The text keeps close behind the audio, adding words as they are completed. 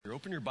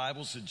Open your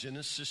Bibles to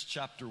Genesis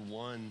chapter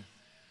 1.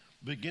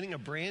 Beginning a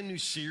brand new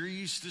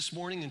series this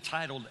morning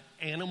entitled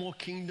Animal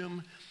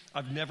Kingdom.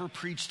 I've never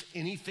preached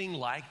anything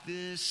like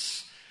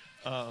this.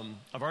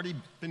 I've already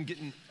been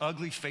getting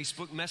ugly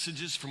Facebook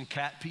messages from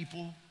cat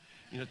people,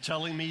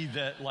 telling me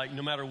that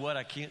no matter what,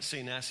 I can't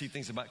say nasty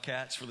things about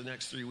cats for the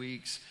next 3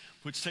 weeks,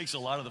 which takes a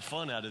lot of the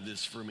fun out of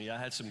this for me. I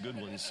had some good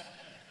ones.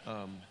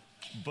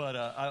 But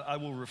I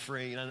will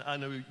refrain. I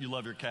know you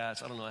love your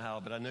cats. I don't know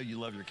how, but I know you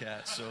love your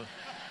cats. So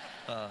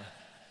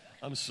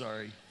I'm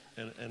sorry.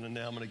 And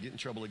now I'm going to get in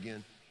trouble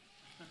again.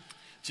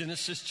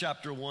 Genesis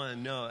chapter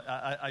 1. No,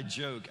 I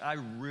joke. I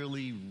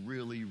really,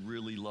 really,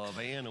 really love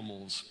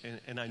animals.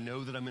 And I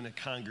know that I'm in a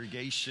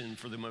congregation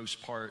for the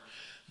most part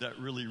that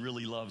really,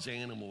 really loves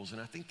animals. And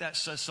I think that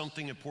says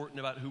something important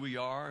about who we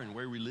are and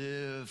where we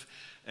live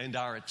and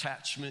our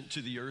attachment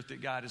to the earth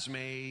that God has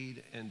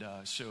made. And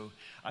so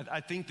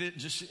I think that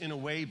just in a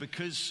way,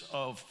 because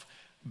of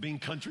being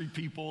country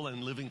people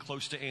and living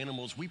close to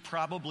animals, we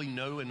probably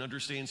know and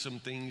understand some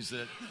things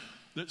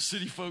that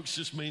city folks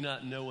just may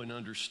not know and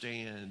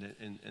understand.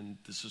 And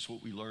this is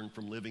what we learn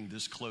from living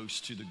this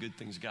close to the good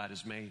things God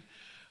has made.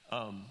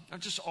 I've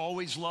just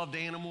always loved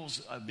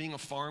animals. Being a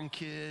farm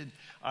kid,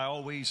 I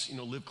always,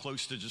 lived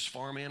close to just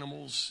farm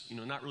animals,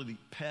 not really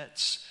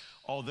pets.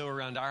 Although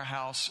around our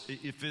house,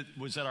 if it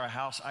was at our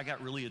house, I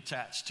got really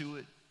attached to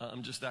it.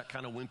 I'm just that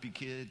kind of wimpy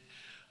kid.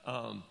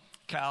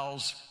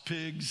 Cows,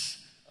 pigs,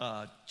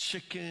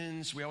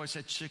 chickens. We always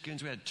had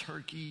chickens. We had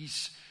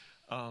turkeys.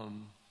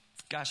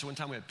 One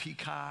time we had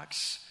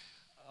peacocks.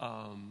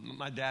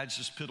 My dad's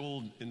just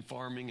piddled in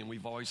farming, and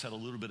we've always had a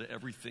little bit of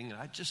everything.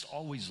 And I just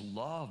always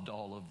loved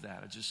all of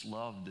that. I just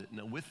loved it.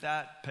 Now, with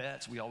that,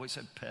 pets, we always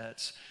had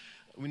pets.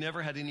 We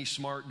never had any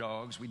smart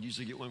dogs. We'd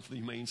usually get one from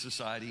the Humane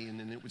Society, and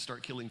then it would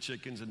start killing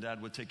chickens, and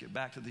Dad would take it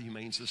back to the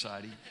Humane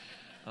Society.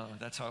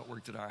 That's how it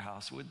worked at our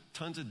house. We had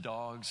tons of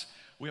dogs.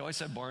 We always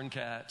had barn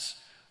cats.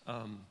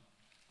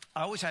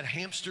 I always had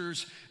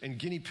hamsters and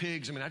guinea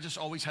pigs. I just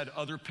always had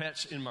other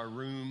pets in my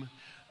room.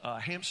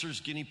 Hamsters,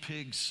 guinea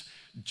pigs,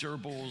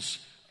 gerbils,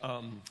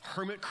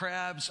 hermit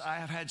crabs. I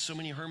have had so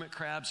many hermit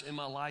crabs in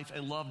my life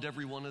and loved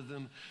every one of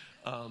them.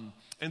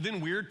 And then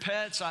weird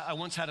pets. I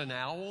once had an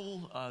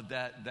owl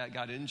that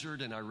got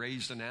injured, and I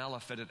raised an owl. I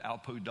fed it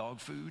Alpo dog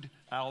food.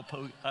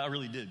 I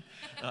really did.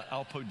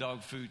 Alpo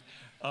dog food.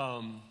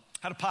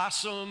 Had a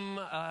possum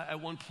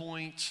at one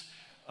point.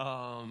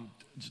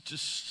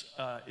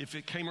 If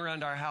it came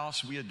around our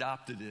house, we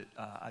adopted it.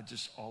 I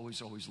just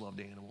always loved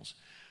animals.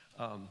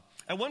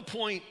 At one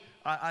point,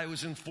 I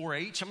was in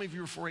 4-H. How many of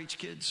you were 4-H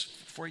kids?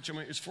 4-H,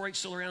 is 4-H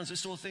still around? Is this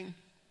still a thing?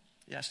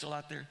 Yeah, still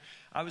out there.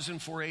 I was in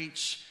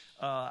 4-H.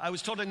 I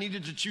was told I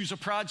needed to choose a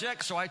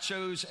project, so I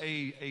chose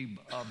a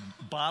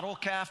bottle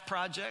calf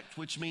project,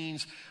 which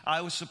means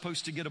I was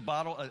supposed to get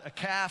a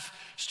calf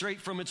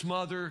straight from its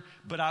mother,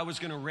 but I was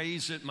going to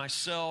raise it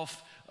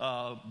myself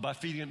by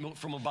feeding it milk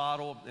from a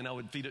bottle, and I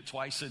would feed it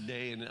twice a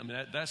day. And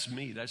that's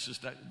me. That's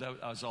just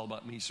that was all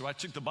about me. So I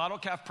took the bottle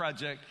calf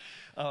project.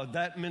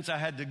 That meant I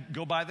had to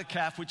go buy the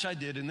calf, which I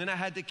did, and then I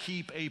had to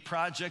keep a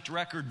project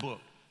record book.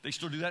 They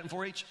still do that in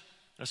 4-H?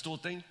 That's still a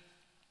thing?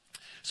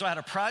 So I had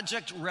a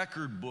project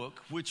record book,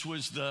 which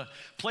was the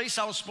place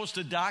I was supposed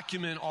to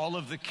document all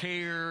of the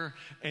care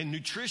and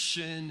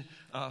nutrition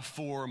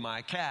for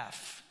my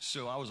calf.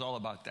 So I was all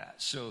about that.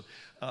 So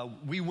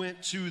we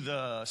went to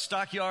the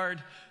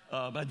stockyard.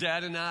 My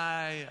dad and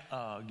I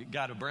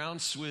got a brown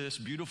Swiss,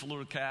 beautiful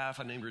little calf.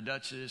 I named her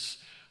Duchess.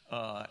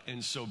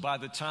 And so by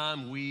the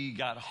time we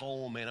got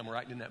home, man, I'm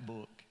writing in that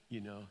book.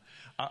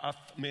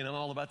 I'm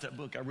all about that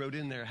book. I wrote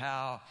in there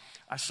how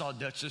I saw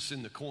Duchess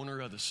in the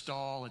corner of the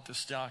stall at the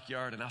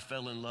stockyard, and I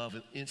fell in love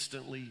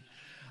instantly.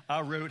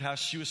 I wrote how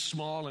she was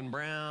small and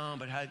brown,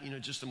 but had,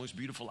 just the most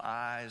beautiful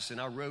eyes.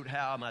 And I wrote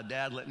how my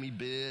dad let me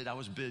bid. I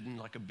was bidding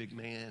like a big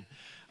man.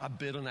 I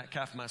bid on that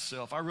calf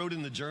myself. I wrote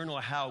in the journal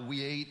how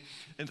we ate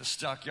in the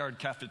stockyard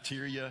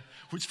cafeteria,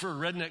 which for a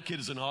redneck kid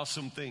is an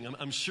awesome thing.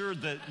 I'm sure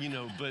that,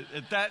 but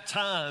at that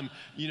time,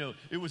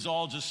 it was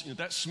all just,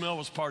 that smell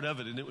was part of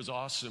it, and it was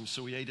awesome.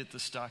 So we ate at the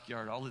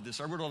stockyard, all of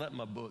this. I wrote all that in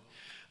my book.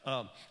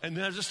 And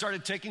then I just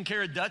started taking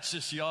care of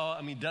Duchess,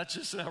 y'all.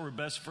 Duchess and I were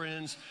best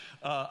friends.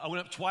 I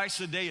went up twice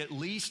a day at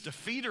least. To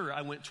feed her,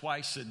 I went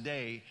twice a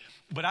day.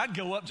 But I'd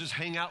go up, just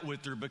hang out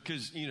with her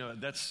because,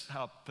 that's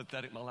how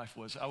pathetic my life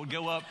was. I would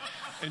go up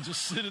and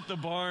just sit at the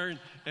barn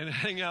and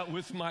hang out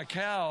with my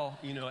cow,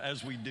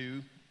 as we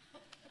do.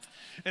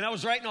 And I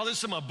was writing all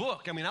this in my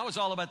book. I was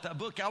all about that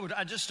book.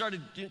 I just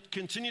started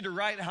continue to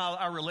write how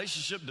our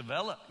relationship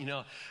developed,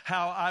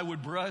 how I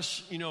would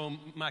brush,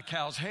 my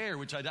cow's hair,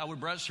 which I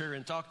would brush her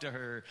and talk to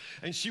her,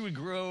 and she would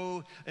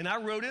grow. And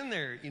I wrote in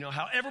there,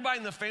 how everybody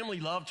in the family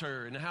loved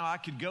her, and how I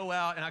could go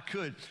out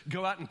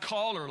and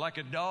call her like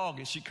a dog,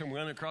 and she'd come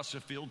running across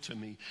the field to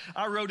me.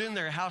 I wrote in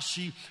there how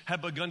she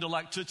had begun to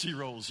like Tootsie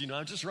Rolls.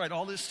 I just write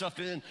all this stuff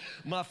in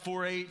my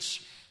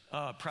 4-H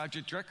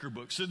project record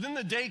book. So then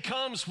the day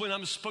comes when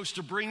I'm supposed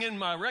to bring in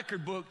my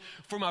record book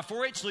for my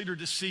 4-H leader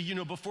to see,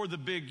 before the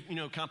big,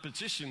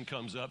 competition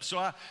comes up. So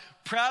I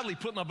proudly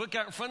put my book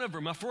out in front of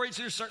her. My 4-H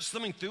leader starts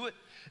thumbing through it,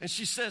 and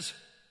she says,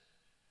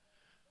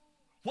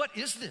 "What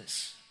is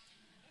this?"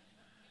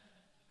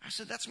 I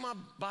said, "That's my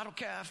bottle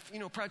calf,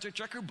 project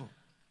record book."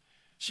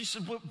 She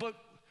said, but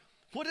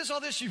what is all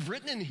this you've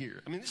written in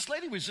here? I mean, this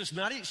lady was just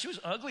she was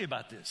ugly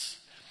about this.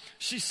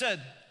 She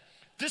said,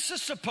 "This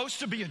is supposed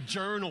to be a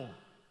journal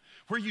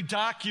where you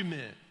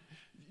document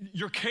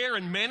your care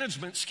and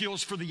management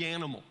skills for the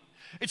animal.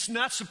 It's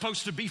not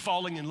supposed to be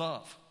falling in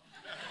love."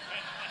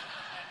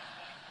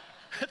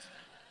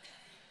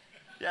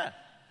 Yeah.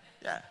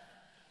 I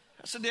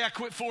said, "Yeah, I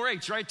quit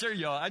 4-H right there,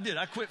 y'all. I did.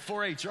 I quit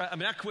 4-H, right?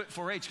 I quit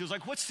 4-H because,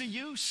 what's the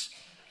use?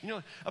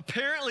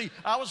 Apparently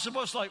I was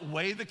supposed to,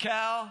 weigh the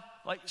cow,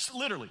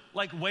 literally,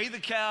 weigh the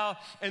cow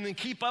and then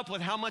keep up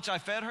with how much I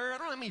fed her. I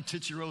don't know how many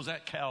Tootsie Rolls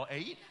that cow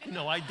ate.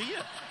 No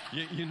idea,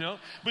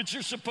 But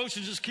you're supposed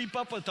to just keep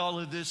up with all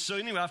of this. So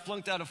anyway, I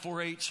flunked out of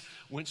 4-H,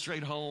 went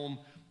straight home,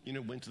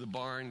 went to the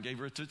barn, gave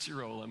her a Tootsie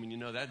Roll.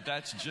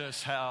 That's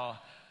just how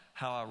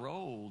I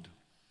rolled.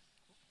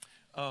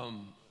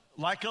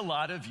 Like a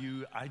lot of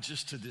you,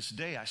 to this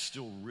day, I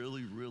still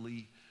really,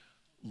 really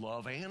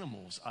love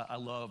animals. I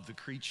love the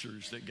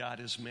creatures that God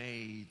has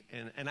made,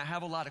 and I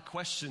have a lot of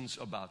questions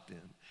about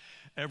them.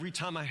 Every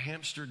time a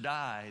hamster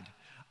died,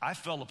 I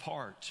fell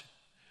apart.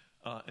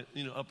 I'm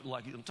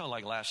talking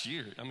like last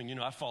year.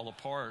 I fall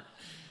apart,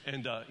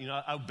 and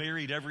I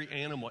buried every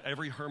animal,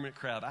 every hermit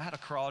crab. I had a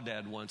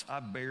crawdad once. I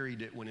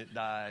buried it when it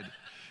died,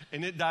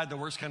 and it died the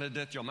worst kind of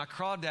death, y'all. My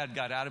crawdad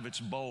got out of its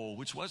bowl,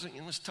 which wasn't,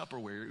 it was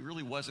Tupperware. It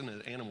really wasn't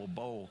an animal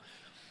bowl.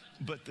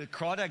 But the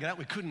crawdad got out,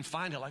 we couldn't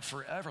find it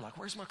forever.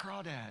 Where's my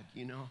crawdad,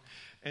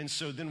 And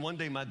so then one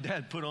day my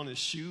dad put on his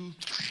shoe.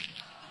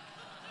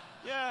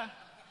 Yeah,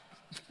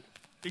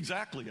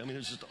 exactly. It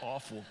was just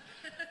awful.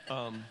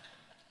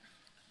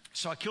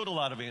 So I killed a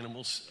lot of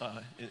animals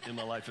in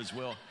my life as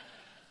well.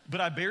 But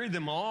I buried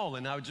them all,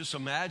 and I would just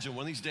imagine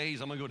one of these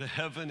days I'm going to go to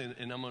heaven,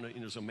 and I'm going to,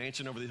 there's a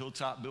mansion over the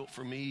hilltop built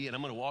for me, and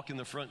I'm going to walk in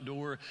the front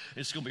door, and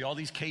it's going to be all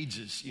these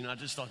cages. I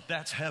just thought,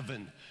 that's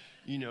heaven.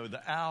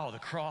 The owl, the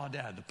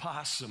crawdad, the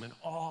possum, and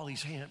all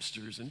these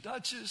hamsters and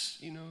Duchess,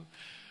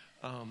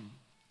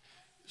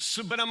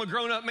 But I'm a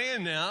grown-up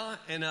man now,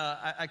 and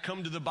I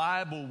come to the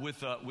Bible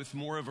with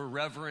more of a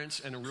reverence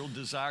and a real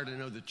desire to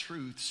know the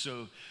truth.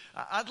 So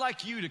I'd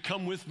like you to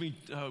come with me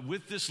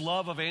with this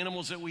love of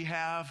animals that we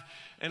have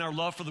and our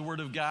love for the Word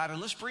of God, and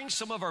let's bring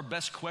some of our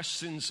best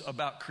questions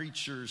about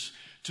creatures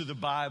to the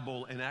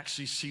Bible and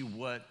actually see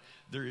what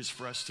there is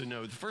for us to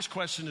know. The first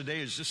question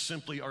today is just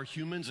simply, are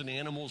humans and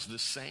animals the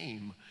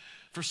same?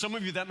 For some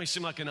of you, that may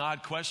seem like an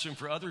odd question.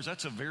 For others,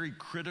 that's a very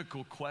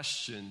critical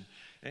question.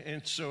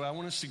 And so I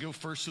want us to go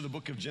first to the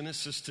book of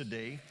Genesis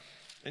today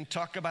and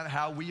talk about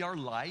how we are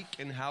like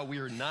and how we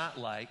are not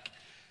like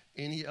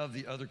any of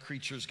the other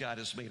creatures God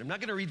has made. I'm not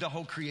going to read the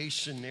whole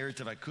creation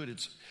narrative. I could.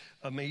 It's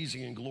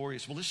amazing and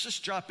glorious. Well, let's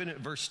just drop in at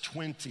verse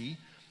 20,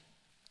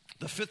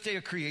 the fifth day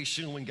of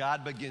creation when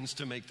God begins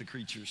to make the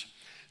creatures.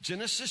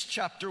 Genesis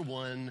chapter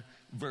 1,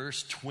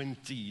 verse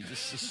 20.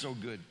 This is so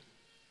good.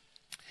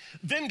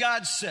 Then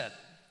God said,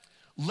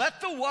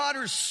 "Let the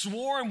waters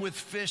swarm with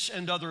fish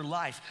and other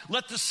life.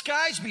 Let the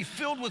skies be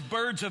filled with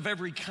birds of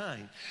every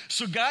kind."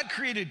 So God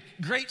created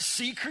great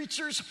sea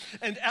creatures.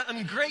 And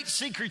great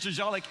sea creatures,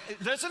 y'all.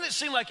 Doesn't it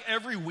seem like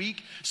every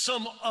week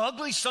some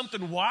ugly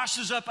something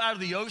washes up out of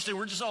the ocean and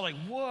we're just all like,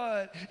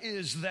 what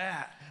is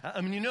that?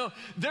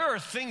 There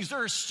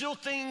are still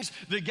things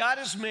that God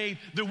has made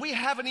that we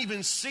haven't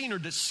even seen or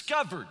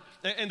discovered.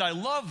 And I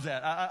love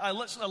that. A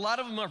lot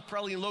of them are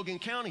probably in Logan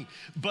County.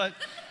 But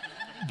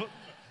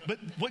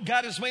what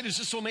God has made is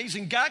just so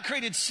amazing. God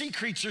created sea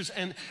creatures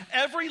and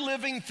every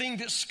living thing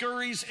that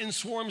scurries and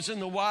swarms in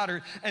the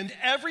water and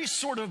every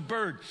sort of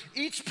bird,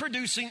 each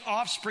producing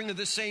offspring of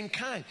the same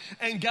kind.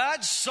 And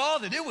God saw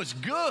that it was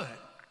good.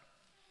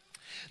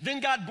 Then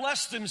God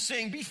blessed them,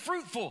 saying, "Be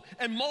fruitful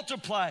and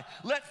multiply.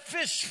 Let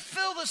fish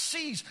fill the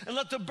seas and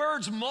let the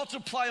birds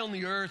multiply on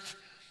the earth."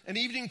 And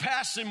evening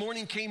passed and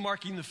morning came,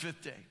 marking the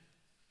fifth day.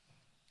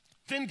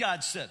 Then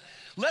God said,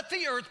 "Let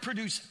the earth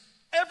produce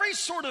every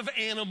sort of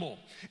animal,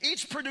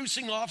 each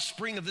producing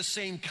offspring of the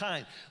same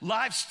kind,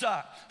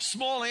 livestock,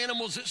 small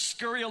animals that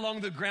scurry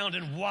along the ground,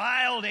 and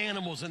wild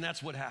animals." And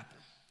that's what happened.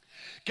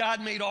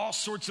 God made all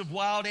sorts of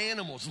wild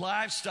animals,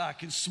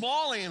 livestock, and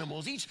small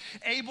animals, each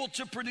able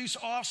to produce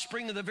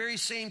offspring of the very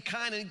same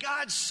kind. And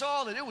God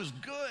saw that it was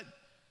good.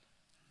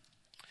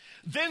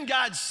 Then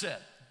God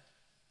said,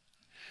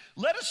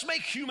 "Let us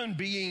make human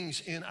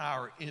beings in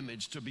our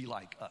image to be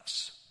like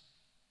us.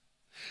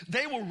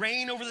 They will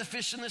reign over the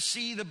fish in the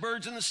sea, the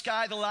birds in the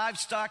sky, the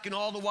livestock, and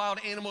all the wild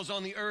animals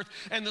on the earth,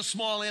 and the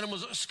small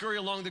animals that scurry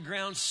along the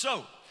ground."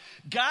 So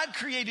God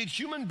created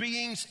human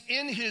beings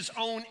in his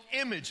own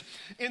image.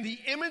 In the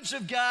image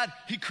of God,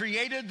 he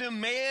created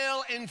them,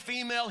 male and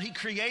female, he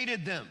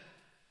created them.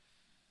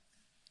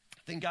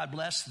 Then God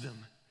blessed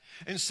them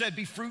and said,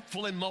 "Be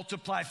fruitful and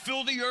multiply.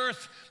 Fill the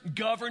earth,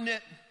 govern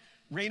it,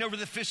 Reign over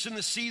the fish in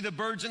the sea, the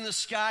birds in the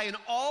sky, and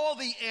all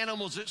the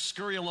animals that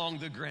scurry along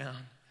the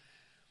ground.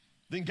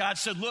 Then God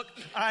said, look,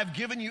 I've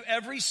given you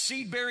every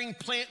seed-bearing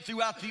plant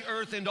throughout the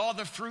earth and all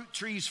the fruit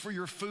trees for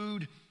your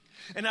food.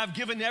 And I've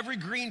given every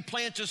green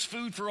plant as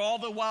food for all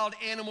the wild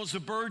animals,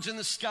 the birds in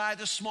the sky,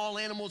 the small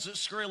animals that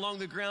scurry along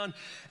the ground,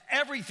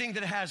 everything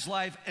that has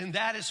life. And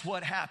that is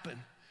what happened.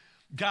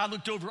 God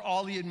looked over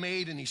all he had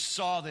made and he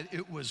saw that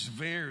it was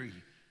very,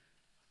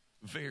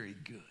 very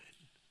good.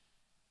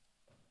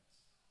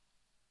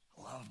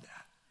 I love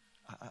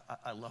that.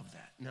 I love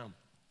that. Now,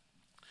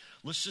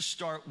 let's just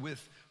start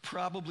with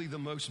probably the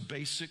most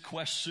basic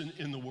question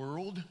in the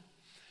world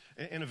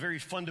and a very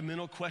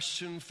fundamental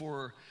question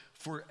for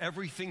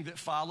everything that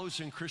follows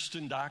in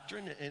Christian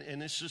doctrine.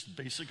 And it's just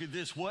basically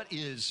this. What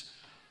is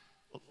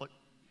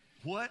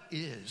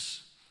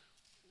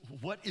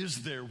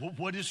there?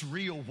 What is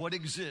real? What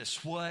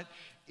exists? What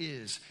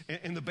is?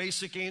 And the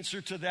basic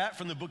answer to that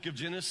from the book of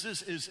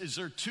Genesis is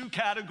there two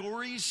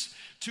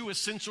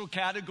essential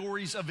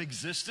categories of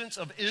existence,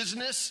 of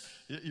isness.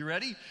 You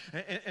ready?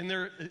 And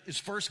there is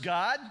first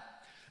God,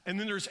 and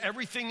then there's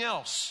everything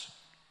else.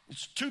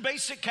 It's two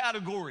basic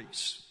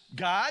categories,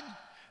 God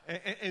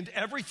and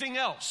everything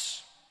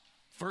else.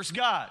 First,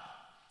 God.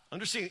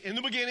 Understand, in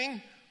the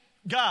beginning,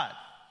 God.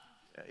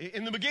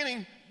 In the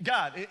beginning,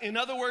 God. In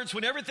other words,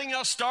 when everything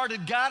else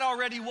started, God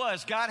already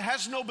was. God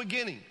has no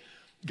beginning.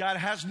 God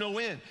has no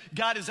end.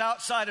 God is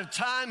outside of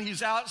time.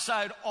 He's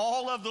outside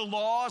all of the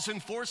laws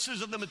and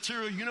forces of the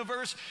material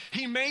universe.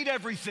 He made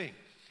everything.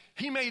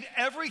 He made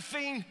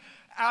everything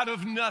out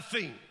of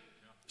nothing.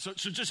 So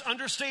just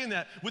understand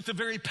that. With the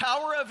very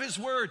power of his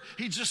word,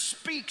 he just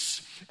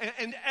speaks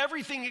and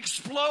everything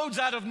explodes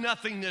out of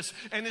nothingness.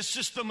 And it's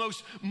just the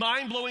most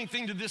mind-blowing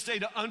thing to this day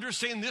to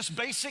understand this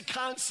basic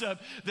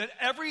concept that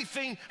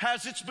everything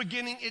has its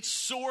beginning, its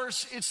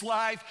source, its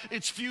life,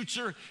 its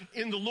future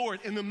in the Lord,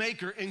 in the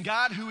Maker, in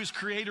God who is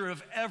creator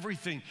of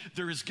everything.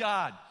 There is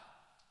God.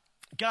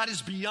 God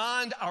is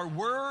beyond our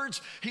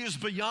words. He is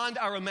beyond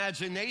our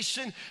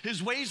imagination.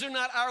 His ways are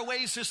not our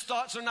ways. His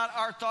thoughts are not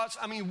our thoughts.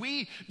 I mean,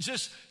 we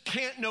just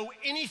can't know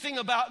anything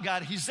about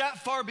God. He's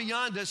that far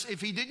beyond us if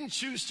he didn't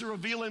choose to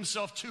reveal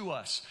himself to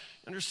us.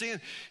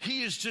 Understand?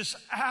 He is just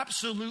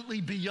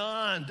absolutely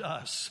beyond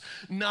us,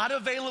 not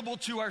available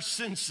to our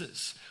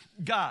senses.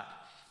 God.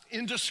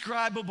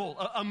 Indescribable,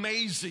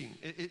 amazing.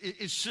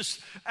 It's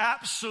just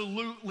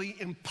absolutely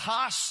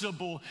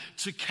impossible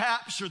to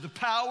capture the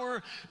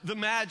power, the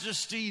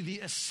majesty, the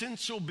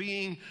essential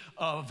being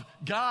of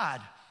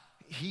God.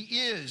 He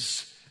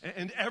is,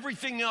 and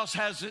everything else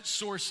has its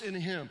source in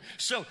him.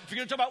 So if you're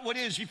going to talk about what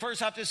is, you first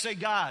have to say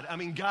God. I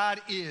mean,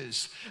 God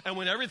is. And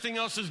when everything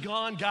else is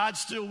gone, God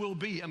still will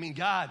be. I mean,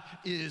 God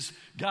is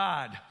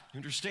God. You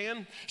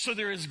understand? So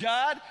there is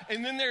God,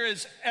 and then there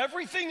is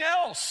everything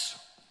else.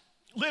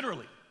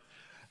 Literally.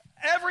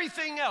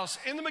 Everything else.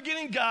 In the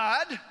beginning,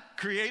 God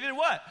created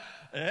what?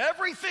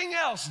 Everything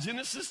else.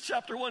 Genesis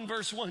chapter 1,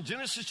 verse 1.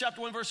 Genesis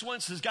chapter 1, verse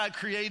 1 says God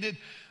created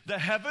the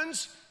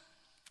heavens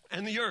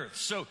and the earth.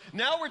 So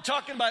now we're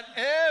talking about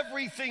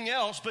everything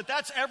else, but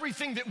that's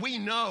everything that we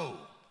know.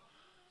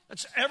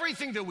 That's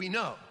everything that we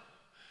know.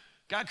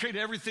 God created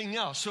everything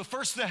else. So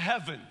first the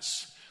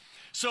heavens.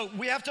 So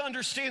we have to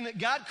understand that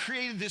God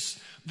created this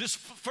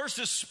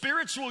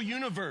spiritual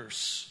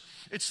universe.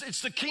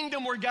 It's the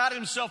kingdom where God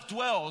himself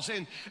dwells.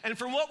 And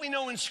from what we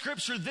know in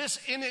Scripture, this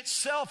in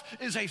itself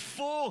is a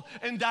full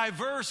and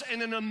diverse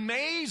and an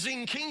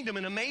amazing kingdom,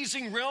 an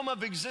amazing realm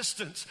of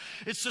existence.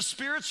 It's the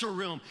spiritual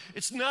realm.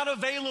 It's not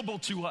available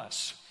to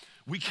us.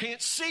 We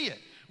can't see it.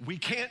 We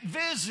can't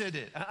visit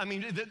it. I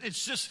mean,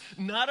 it's just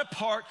not a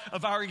part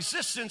of our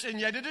existence, and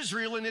yet it is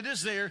real and it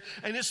is there,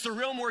 and it's the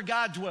realm where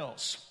God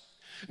dwells.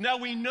 Now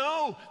we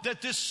know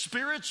that this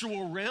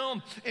spiritual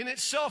realm in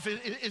itself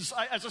is,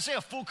 as I say,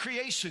 a full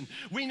creation.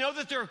 We know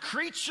that there are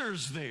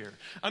creatures there.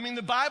 I mean,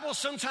 the Bible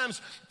sometimes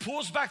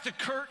pulls back the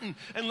curtain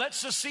and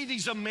lets us see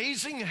these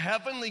amazing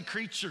heavenly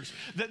creatures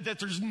that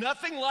there's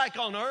nothing like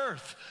on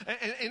earth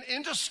and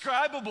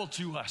indescribable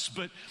to us.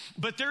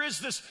 But there is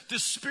this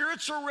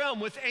spiritual realm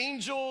with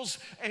angels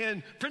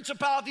and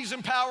principalities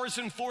and powers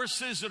and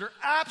forces that are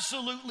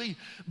absolutely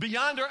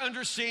beyond our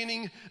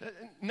understanding.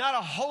 Not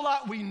a whole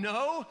lot we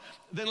know.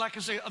 Then, like I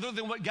say, other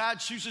than what God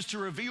chooses to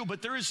reveal,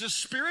 but there is this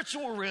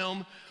spiritual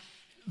realm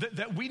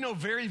that we know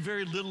very,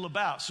 very little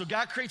about. So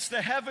God creates the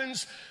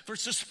heavens for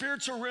the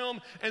spiritual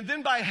realm, and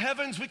then by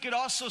heavens we could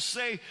also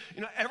say,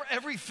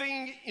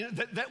 everything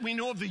that we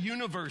know of the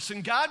universe,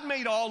 and God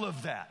made all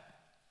of that.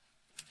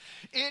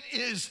 It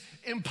is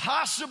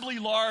impossibly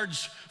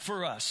large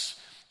for us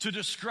to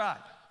describe.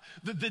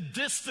 The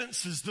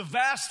distances, the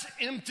vast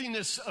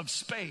emptiness of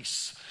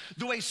space,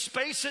 the way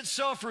space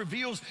itself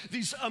reveals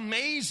these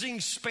amazing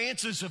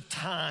expanses of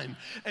time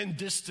and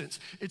distance.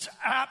 It's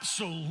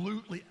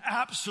absolutely,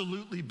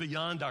 absolutely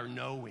beyond our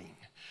knowing.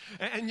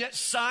 And yet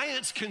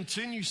science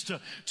continues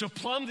to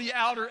plumb the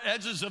outer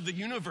edges of the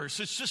universe.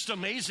 It's just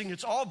amazing.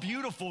 It's all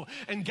beautiful.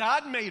 And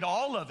God made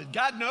all of it.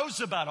 God knows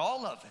about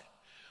all of it.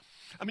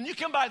 I mean, you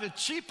can buy the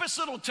cheapest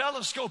little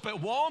telescope at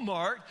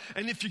Walmart,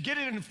 and if you get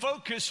it in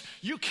focus,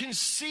 you can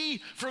see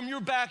from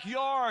your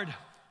backyard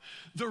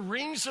the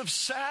rings of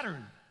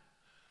Saturn.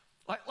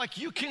 Like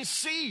you can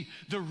see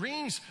the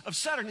rings of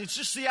Saturn. It's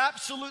just the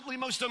absolutely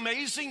most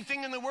amazing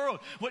thing in the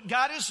world. What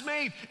God has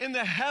made in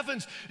the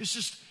heavens is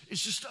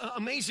just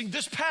amazing.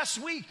 This past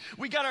week,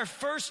 we got our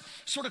first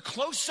sort of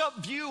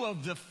close-up view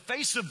of the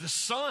face of the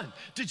sun.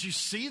 Did you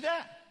see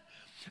that?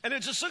 And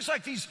it just looks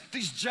like these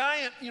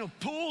giant,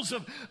 pools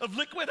of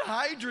liquid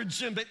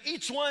hydrogen, but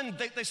each one,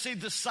 they say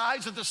the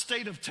size of the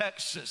state of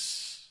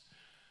Texas.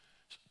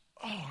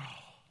 Oh,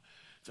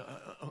 it's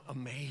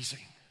amazing.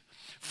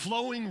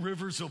 Flowing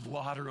rivers of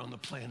water on the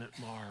planet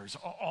Mars.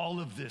 All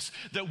of this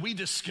that we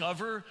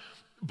discover,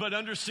 but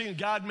understand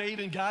God made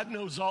and God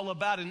knows all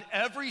about. And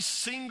every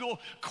single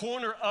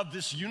corner of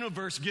this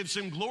universe gives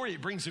him glory.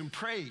 It brings him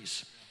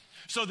praise.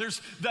 So there's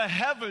the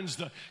heavens,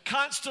 the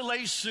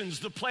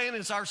constellations, the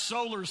planets, our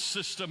solar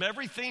system,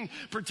 everything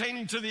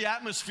pertaining to the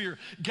atmosphere.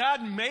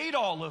 God made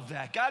all of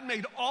that. God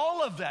made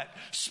all of that,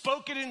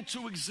 spoke it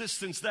into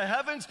existence. The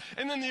heavens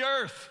and then the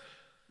earth.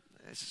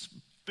 This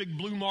big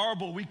blue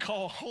marble we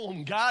call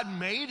home. God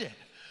made it.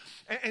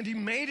 And he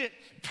made it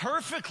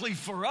perfectly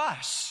for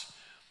us.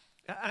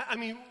 I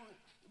mean,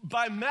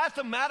 by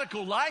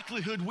mathematical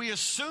likelihood, we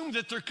assume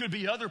that there could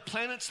be other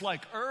planets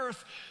like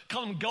Earth,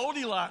 call them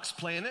Goldilocks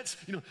planets,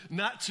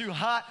 not too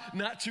hot,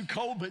 not too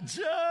cold, but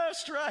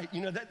just right,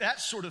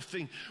 that sort of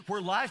thing, where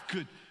life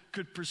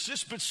could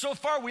persist. But so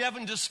far, we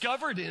haven't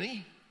discovered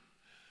any,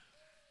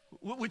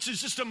 which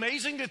is just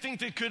amazing to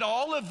think that could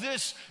all of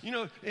this,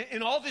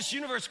 in all this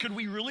universe, could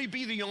we really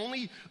be the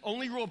only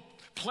real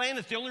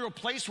planet, the only real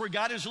place where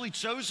God has really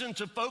chosen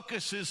to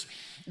focus his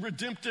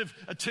redemptive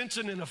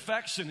attention and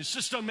affection? It's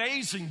just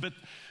amazing. But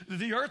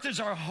the earth is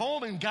our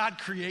home, and God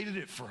created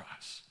it for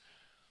us,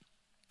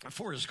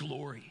 for his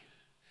glory.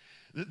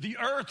 The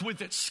earth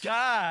with its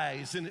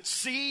skies and its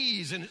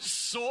seas and its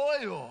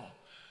soil,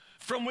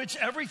 from which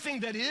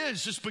everything that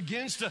is just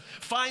begins to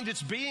find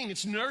its being,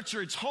 its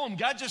nurture, its home.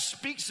 God just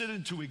speaks it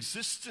into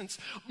existence.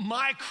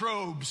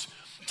 Microbes,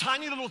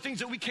 tiny little things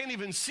that we can't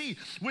even see.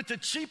 With the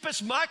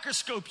cheapest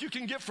microscope you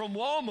can get from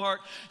Walmart,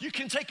 you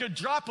can take a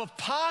drop of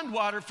pond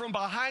water from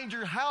behind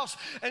your house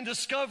and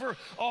discover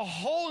a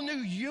whole new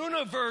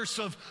universe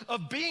of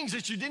beings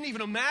that you didn't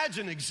even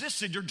imagine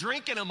existed. You're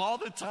drinking them all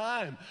the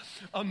time.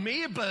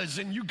 Amoebas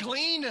and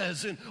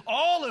euglenas and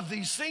all of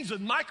these things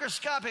with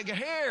microscopic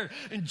hair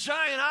and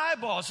giant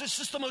eyeballs. It's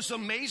just the most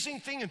amazing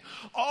thing in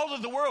all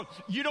of the world.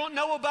 You don't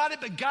know about it,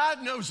 but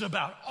God knows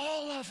about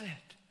all of it.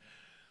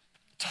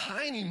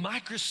 Tiny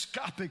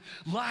microscopic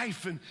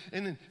life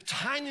and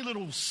tiny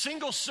little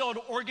single-celled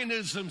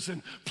organisms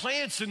and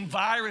plants and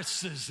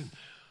viruses, and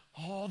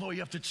all the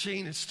way up the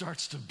chain it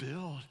starts to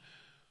build.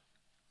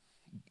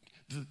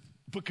 The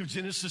book of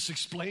Genesis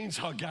explains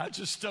how God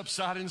just steps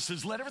out and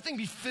says, let everything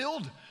be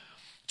filled,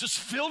 just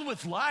filled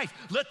with life.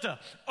 Let the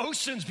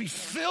oceans be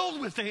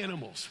filled with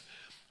animals.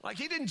 Like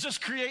he didn't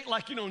just create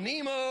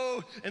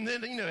Nemo, and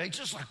then, he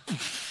just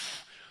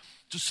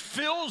just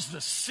fills the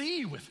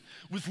sea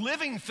with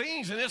living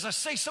things. And as I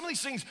say, some of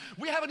these things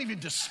we haven't even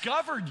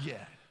discovered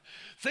yet.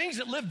 Things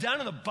that live down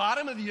in the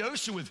bottom of the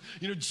ocean with,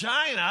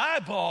 giant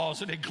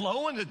eyeballs and they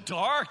glow in the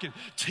dark and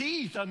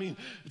teeth. I mean,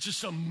 it's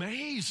just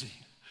amazing.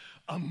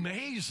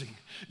 Amazing.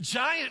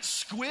 Giant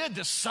squid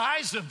the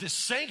size of this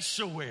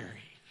sanctuary.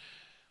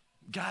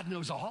 God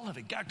knows all of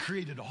it. God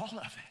created all of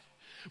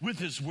it with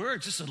his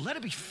word. Just said, let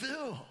it be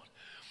filled.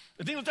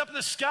 And then he looked up in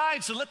the sky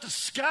and said, let the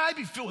sky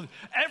be filled with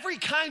every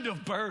kind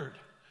of bird.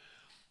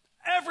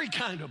 Every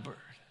kind of bird.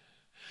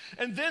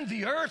 And then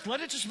the earth,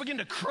 let it just begin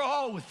to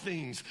crawl with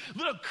things.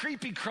 Little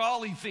creepy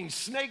crawly things.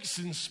 Snakes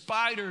and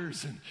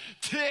spiders and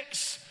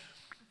ticks.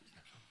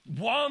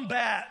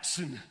 Wombats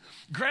and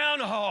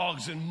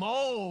groundhogs and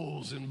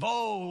moles and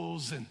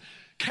voles and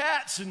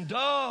cats and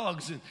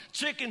dogs and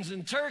chickens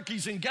and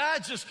turkeys. And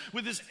God just,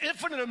 with his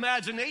infinite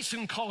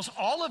imagination, calls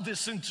all of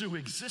this into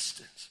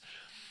existence.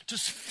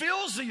 Just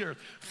fills the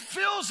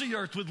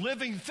earth with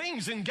living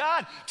things. And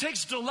God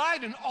takes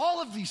delight in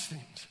all of these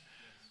things.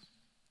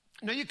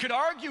 Now, you could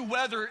argue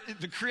whether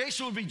the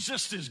creation would be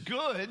just as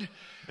good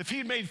if he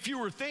had made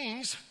fewer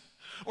things,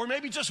 or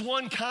maybe just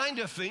one kind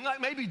of thing,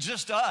 like maybe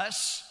just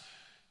us,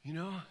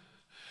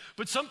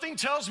 But something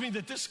tells me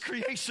that this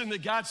creation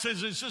that God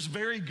says is just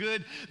very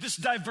good, this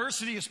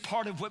diversity is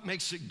part of what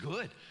makes it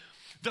good.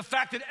 The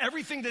fact that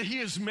everything that he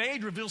has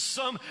made reveals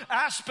some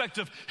aspect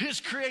of his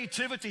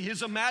creativity,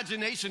 his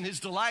imagination, his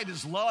delight,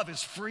 his love,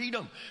 his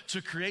freedom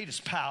to create,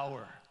 his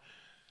power.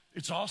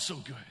 It's also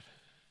good.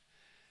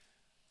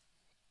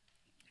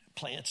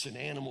 Plants and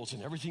animals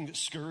and everything that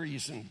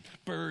scurries and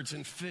birds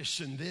and fish.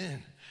 And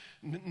then,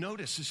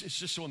 notice, it's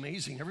just so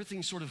amazing.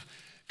 Everything sort of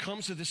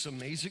comes to this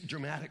amazing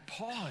dramatic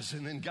pause.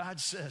 And then God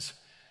says,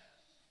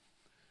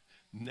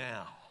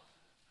 now,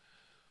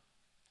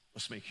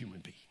 let's make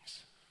human beings.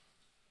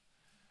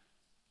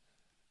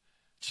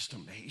 Just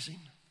amazing.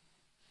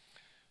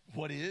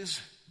 What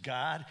is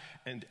God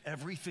and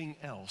everything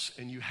else?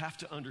 And you have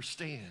to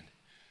understand,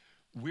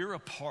 we're a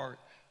part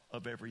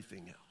of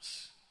everything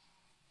else.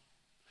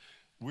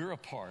 We're a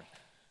part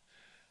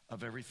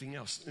of everything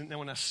else. And now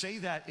when I say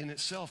that in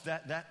itself,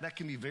 that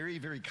can be very,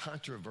 very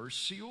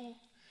controversial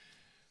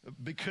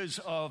because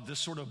of the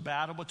sort of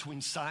battle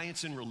between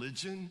science and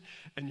religion.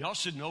 And y'all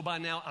should know by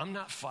now, I'm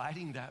not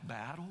fighting that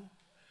battle.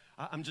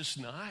 I'm just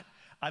not.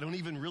 I don't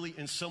even really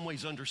in some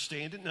ways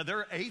understand it. Now, there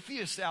are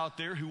atheists out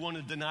there who want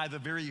to deny the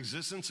very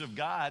existence of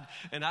God,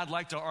 and I'd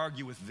like to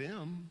argue with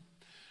them.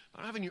 I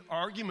don't have any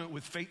argument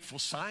with faithful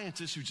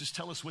scientists who just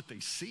tell us what they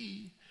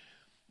see.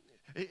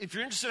 If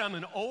you're interested, I'm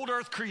an old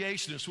earth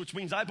creationist, which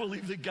means I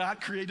believe that God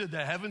created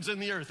the heavens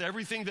and the earth.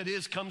 Everything that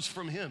is comes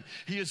from him.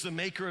 He is the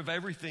maker of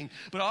everything.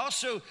 But I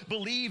also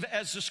believe,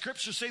 as the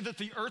scriptures say, that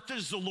the earth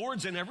is the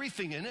Lord's and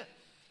everything in it.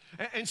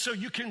 And so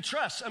you can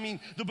trust. I mean,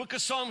 the book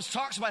of Psalms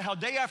talks about how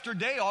day after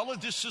day, all of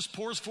this just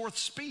pours forth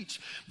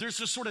speech. There's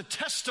this sort of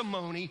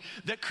testimony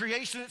that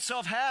creation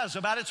itself has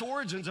about its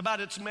origins, about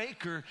its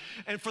maker.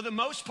 And for the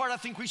most part, I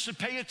think we should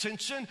pay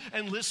attention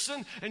and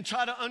listen and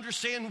try to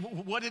understand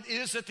what it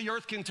is that the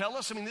earth can tell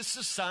us. I mean, this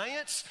is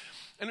science.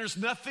 And there's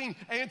nothing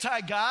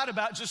anti-God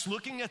about just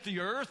looking at the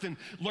earth and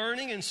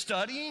learning and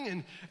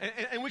studying.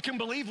 And we can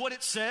believe what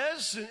it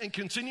says and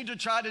continue to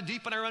try to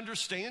deepen our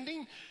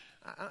understanding.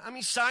 I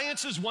mean,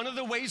 science is one of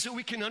the ways that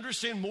we can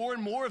understand more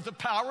and more of the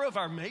power of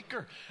our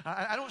Maker.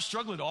 I don't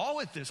struggle at all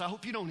with this. I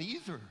hope you don't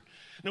either.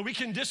 Now, we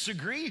can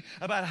disagree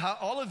about how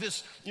all of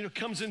this,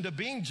 comes into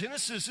being.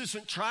 Genesis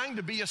isn't trying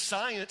to be a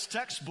science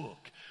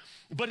textbook,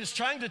 but it's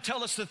trying to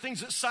tell us the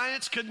things that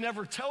science could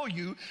never tell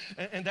you,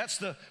 and that's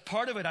the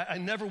part of it I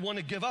never want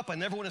to give up. I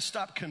never want to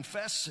stop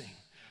confessing.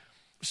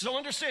 So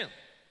understand,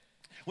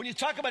 when you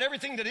talk about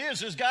everything that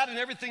is, there's God and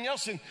everything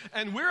else,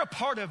 and we're a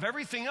part of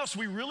everything else.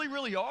 We really,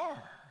 really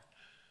are.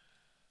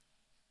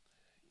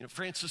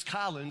 Francis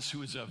Collins,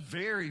 who is a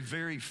very,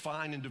 very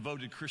fine and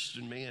devoted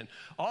Christian man,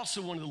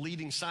 also one of the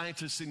leading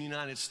scientists in the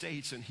United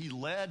States, and he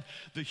led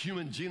the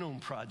Human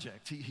Genome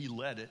Project. He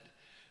led it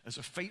as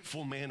a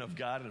faithful man of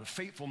God and a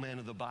faithful man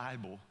of the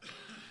Bible.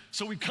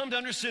 So we've come to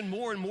understand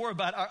more and more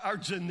about our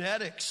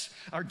genetics,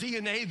 our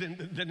DNA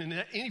than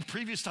in any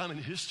previous time in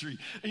history.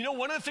 And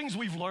one of the things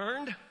we've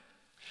learned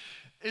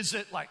is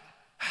that like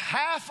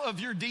half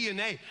of your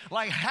DNA,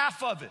 like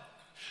half of it,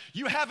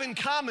 you have in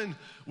common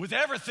with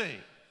everything.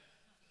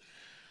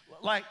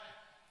 Like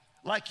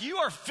you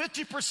are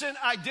 50%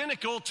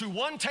 identical to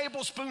 1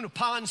 tablespoon of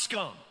pond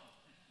scum.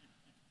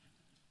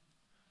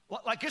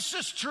 Like it's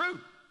just true.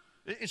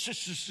 It's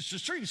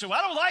just true. You say, well,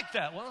 I don't like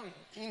that. Well,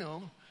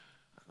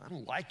 I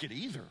don't like it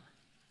either.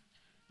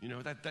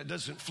 That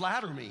doesn't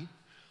flatter me.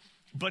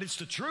 But it's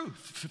the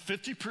truth.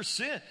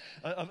 50%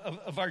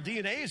 of our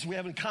DNA is we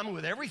have in common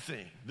with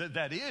everything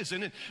that is.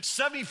 And then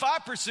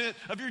 75%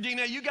 of your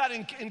DNA you got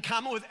in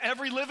common with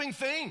every living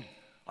thing,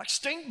 like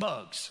stink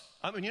bugs.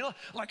 I mean,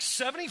 like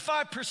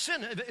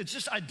 75%, it's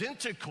just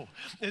identical.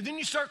 And then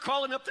you start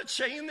crawling up the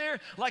chain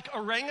there, like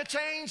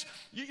orangutans.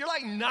 You're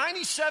like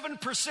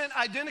 97%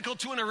 identical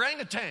to an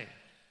orangutan.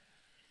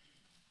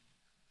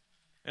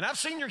 And I've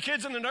seen your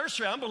kids in the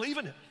nursery. I'm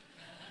believing it.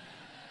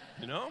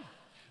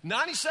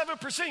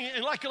 97%. And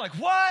you're like,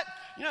 what?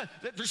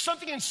 There's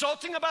something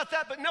insulting about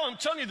that. But no, I'm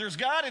telling you, there's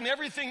God in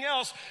everything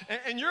else.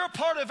 And you're a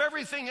part of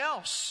everything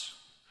else.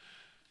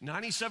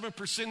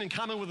 97% in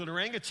common with an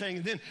orangutan,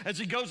 and then as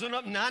he goes on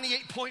up,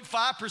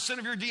 98.5%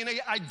 of your DNA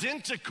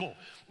identical.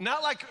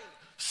 Not like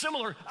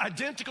similar,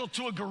 identical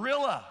to a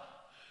gorilla.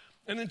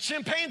 And in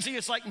chimpanzee,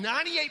 it's like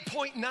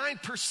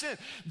 98.9%.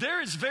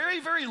 There is very,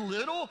 very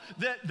little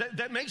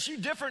that makes you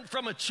different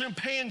from a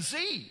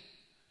chimpanzee.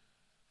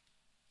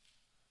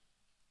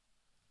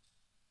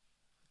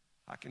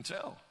 I can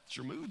tell that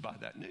you're moved by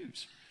that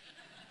news.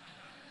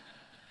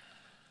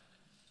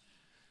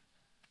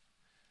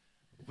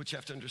 What you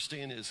have to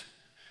understand is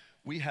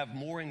we have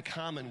more in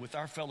common with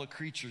our fellow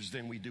creatures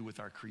than we do with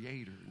our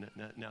Creator.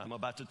 Now I'm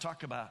about to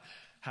talk about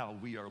how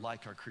we are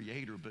like our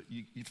Creator, but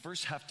you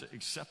first have to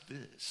accept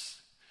this.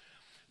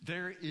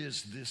 There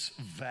is this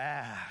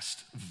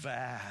vast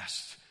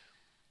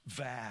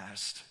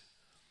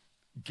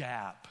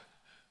gap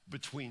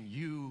between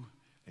you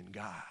and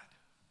God.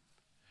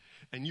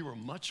 And you are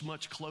much,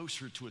 much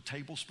closer to a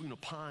tablespoon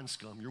of pond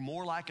scum. You're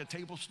more like a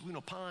tablespoon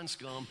of pond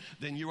scum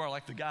than you are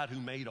like the God who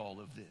made all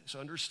of this.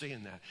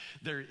 Understand that.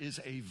 There is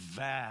a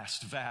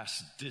vast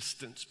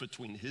distance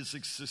between his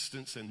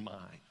existence and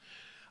mine.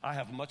 I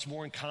have much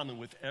more in common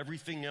with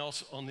everything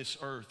else on this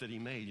earth that he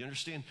made. You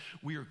understand?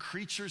 We are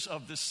creatures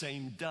of the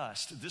same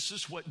dust. This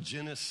is what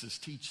Genesis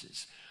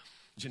teaches.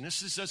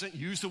 Genesis doesn't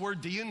use the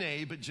word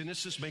DNA, but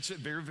Genesis makes it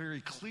very, very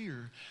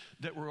clear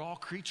that we're all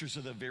creatures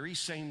of the very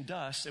same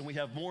dust, and we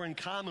have more in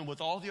common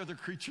with all the other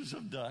creatures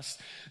of dust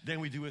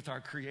than we do with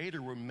our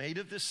Creator. We're made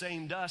of the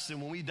same dust,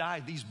 and when we die,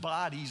 these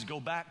bodies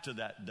go back to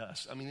that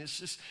dust. I mean, it's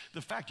just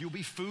the fact. You'll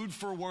be food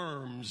for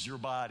worms, your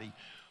body,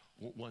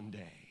 one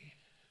day.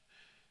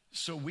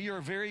 So we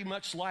are very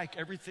much like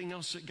everything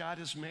else that God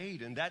has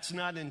made, and that's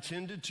not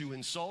intended to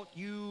insult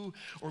you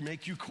or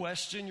make you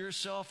question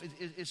yourself.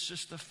 It's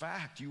just the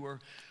fact. You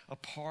are a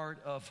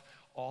part of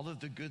all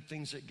of the good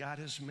things that God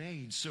has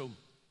made. So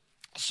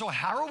So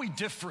how are we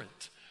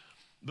different?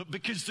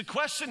 Because the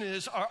question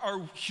is,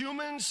 are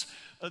humans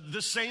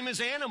the same as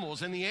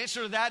animals? And the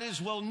answer to that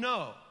is, well,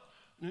 no.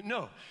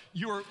 No,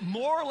 you're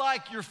more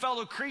like your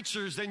fellow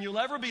creatures than you'll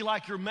ever be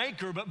like your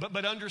maker,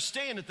 but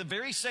understand at the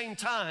very same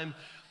time,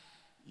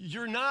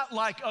 you're not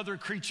like other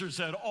creatures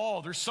at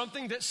all. There's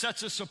something that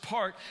sets us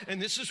apart, and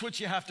this is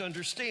what you have to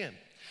understand.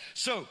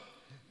 So,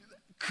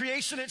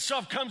 creation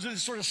itself comes to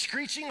this sort of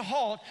screeching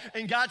halt,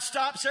 and God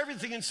stops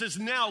everything and says,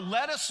 now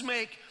let us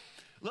make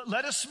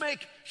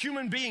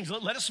human beings.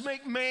 Let us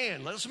make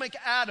man. Let us make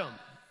Adam.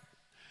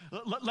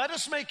 Let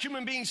us make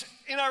human beings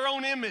in our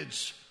own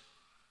image.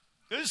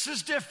 This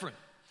is different.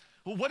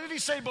 Well, what did he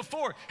say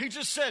before? He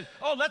just said,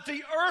 oh, let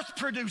the earth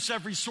produce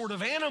every sort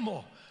of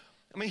animal.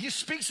 I mean, he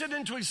speaks it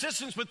into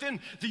existence, but then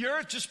the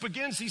earth just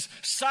begins these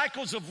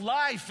cycles of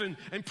life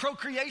and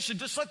procreation.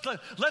 Just let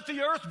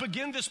the earth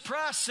begin this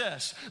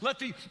process. Let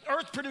the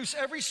earth produce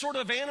every sort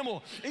of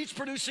animal, each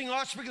producing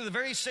offspring of the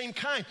very same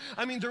kind.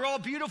 I mean, they're all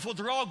beautiful,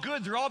 they're all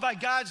good, they're all by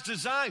God's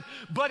design,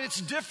 but it's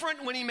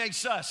different when he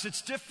makes us.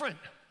 It's different.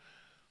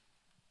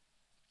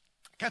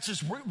 God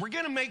says, we're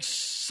going to make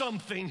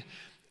something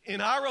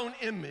in our own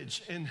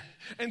image, and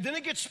then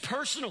it gets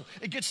personal,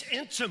 it gets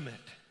intimate.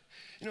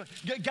 You know,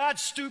 God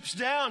stoops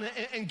down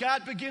and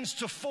God begins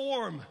to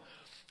form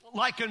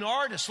like an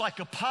artist, like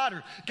a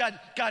potter.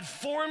 God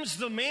forms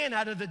the man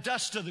out of the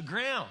dust of the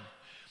ground.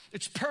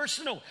 It's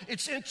personal,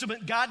 it's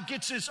intimate. God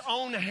gets his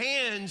own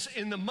hands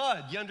in the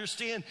mud, you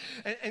understand?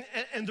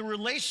 And the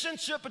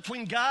relationship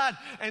between God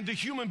and the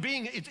human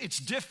being, it's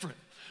different.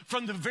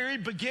 From the very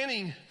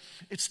beginning,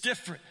 it's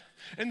different.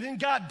 And then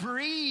God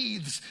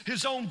breathes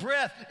his own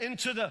breath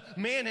into the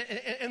man,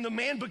 and the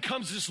man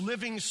becomes this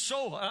living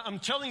soul. I'm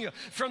telling you,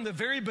 from the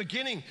very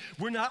beginning,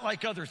 we're not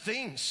like other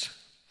things.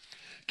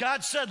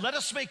 God said, let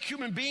us make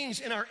human beings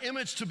in our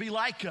image to be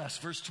like us.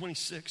 Verse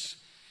 26.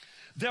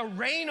 They'll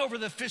reign over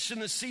the fish in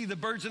the sea, the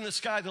birds in the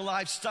sky, the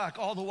livestock,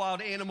 all the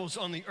wild animals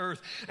on the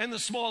earth, and the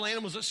small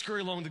animals that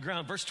scurry along the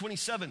ground. Verse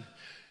 27.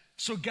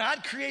 So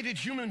God created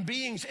human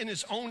beings in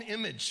his own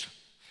image.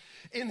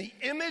 In the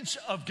image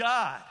of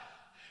God,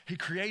 he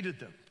created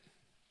them.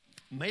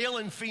 Male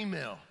and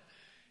female,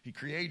 he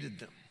created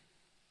them.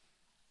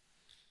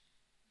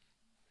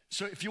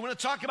 So if you want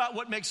to talk about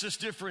what makes us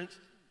different,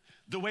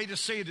 the way to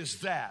say it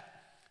is that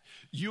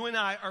you and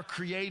I are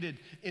created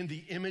in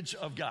the image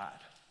of God,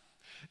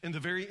 in the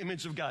very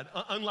image of God.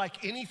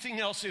 Unlike anything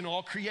else in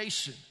all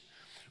creation,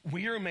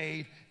 we are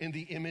made in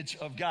the image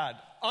of God.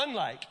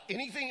 Unlike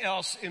anything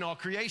else in all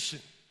creation.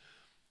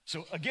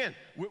 So again,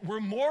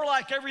 we're more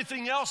like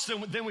everything else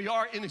than we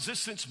are in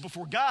existence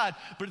before God,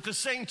 but at the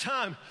same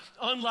time,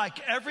 unlike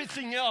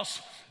everything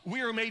else,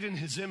 we are made in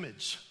his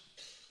image.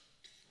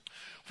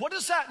 What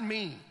does that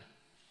mean?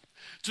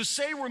 To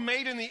say we're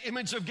made in the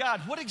image of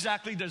God, what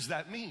exactly does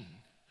that mean?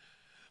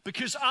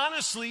 Because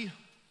honestly,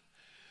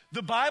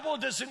 the Bible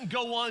doesn't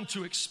go on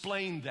to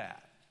explain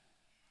that.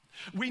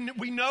 We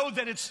know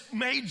that it's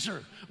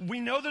major. We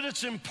know that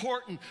it's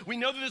important. We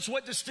know that it's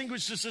what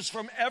distinguishes us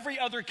from every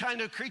other kind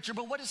of creature.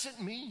 But what does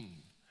it mean?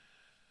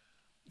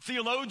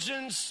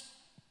 Theologians,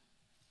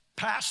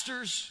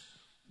 pastors,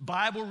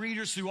 Bible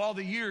readers through all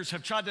the years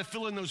have tried to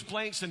fill in those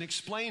blanks and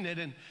explain it.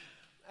 And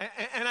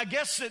I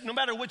guess that no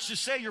matter what you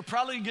say, you're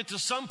probably going to get to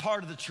some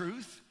part of the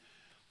truth.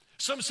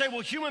 Some say,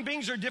 well, human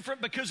beings are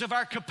different because of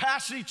our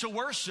capacity to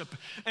worship.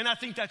 And I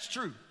think that's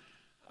true.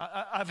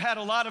 I've had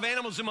a lot of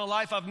animals in my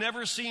life. I've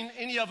never seen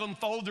any of them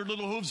fold their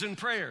little hooves in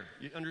prayer,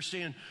 you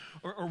understand,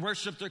 or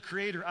worship their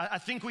Creator. I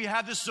think we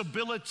have this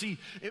ability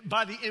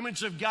by the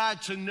image of God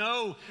to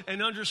know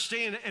and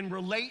understand and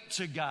relate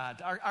to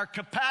God. Our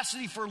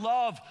capacity for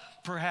love,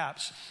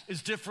 perhaps,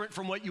 is different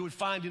from what you would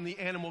find in the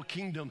animal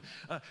kingdom.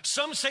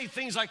 Some say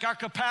things like our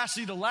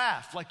capacity to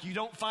laugh, like you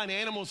don't find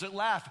animals that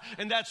laugh.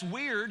 And that's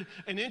weird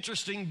and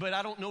interesting, but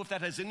I don't know if that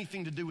has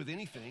anything to do with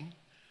anything.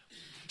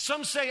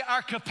 Some say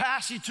our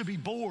capacity to be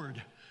bored,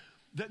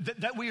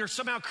 that we are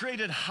somehow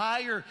created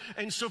higher.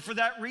 And so for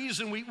that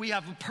reason, we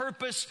have a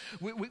purpose.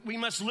 We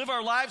must live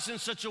our lives in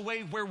such a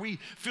way where we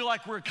feel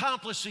like we're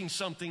accomplishing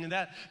something. And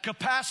that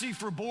capacity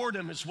for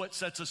boredom is what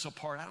sets us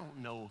apart. I don't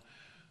know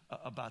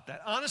about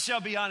that. Honestly,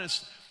 I'll be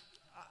honest.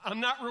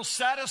 I'm not real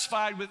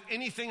satisfied with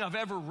anything I've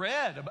ever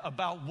read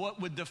about what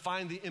would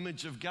define the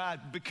image of God.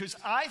 Because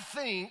I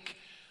think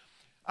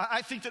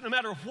that no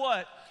matter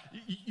what,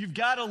 you've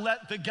got to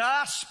let the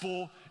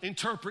gospel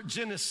interpret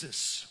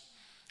Genesis.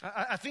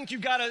 I think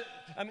you've got to,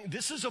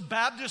 this is a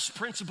Baptist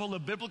principle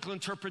of biblical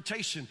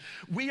interpretation.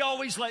 We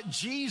always let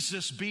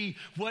Jesus be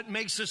what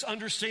makes us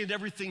understand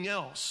everything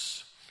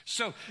else.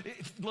 So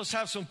let's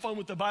have some fun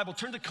with the Bible.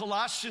 Turn to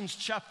Colossians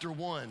chapter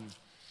 1.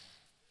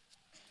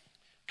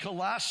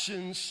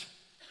 Colossians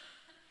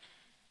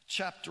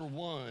chapter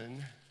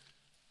 1,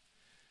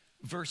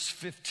 verse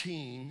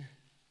 15.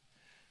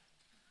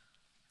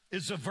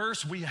 Is a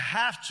verse we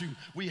have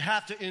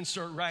to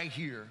insert right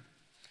here.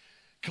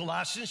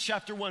 Colossians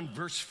chapter 1,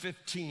 verse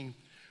 15.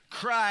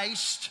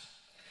 Christ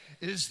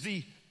is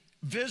the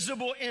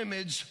visible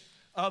image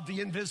of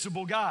the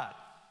invisible God.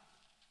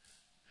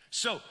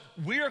 So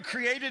we are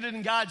created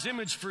in God's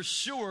image for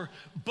sure,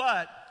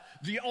 but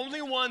the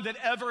only one that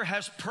ever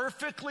has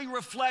perfectly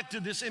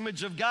reflected this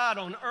image of God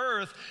on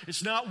earth,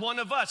 it's not one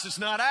of us. It's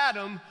not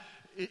Adam.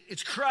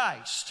 It's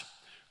Christ.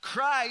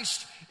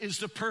 Christ is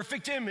the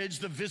perfect image,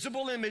 the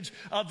visible image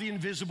of the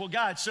invisible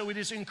God. So it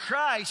is in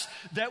Christ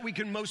that we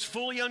can most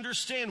fully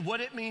understand what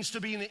it means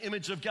to be in the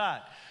image of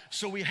God.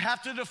 So we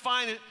have to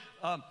define it,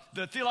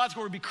 the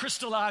theological would be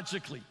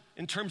Christologically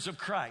in terms of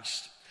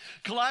Christ.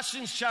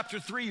 Colossians chapter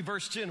 3,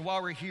 verse 10,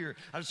 while we're here,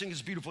 I just think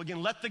it's beautiful.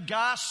 Again, let the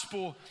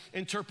gospel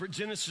interpret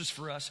Genesis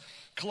for us.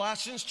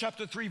 Colossians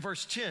chapter 3,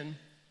 verse 10,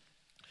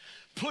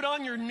 put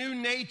on your new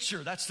nature.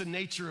 That's the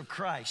nature of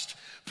Christ.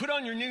 Put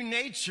on your new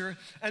nature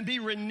and be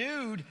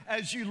renewed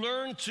as you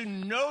learn to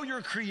know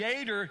your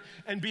Creator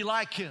and be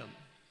like Him.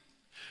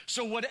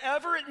 So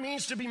whatever it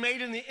means to be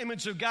made in the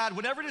image of God,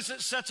 whatever it is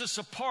that sets us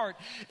apart,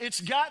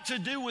 it's got to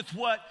do with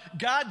what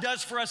God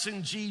does for us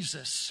in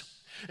Jesus.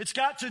 It's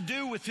got to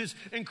do with His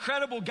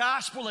incredible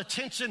gospel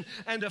attention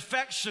and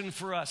affection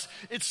for us.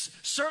 It's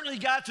certainly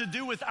got to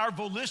do with our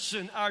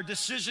volition, our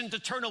decision to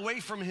turn away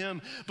from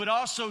Him, but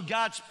also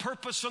God's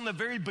purpose from the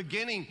very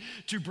beginning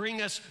to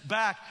bring us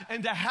back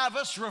and to have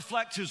us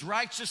reflect His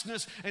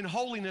righteousness and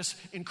holiness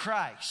in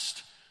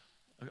Christ.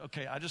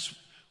 Okay, I just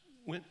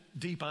went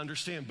deep, I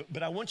understand,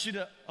 but I want you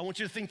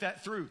to think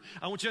that through.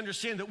 I want you to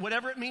understand that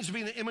whatever it means to be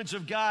in the image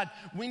of God,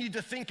 we need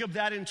to think of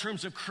that in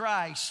terms of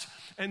Christ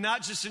and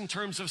not just in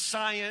terms of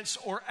science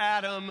or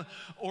Adam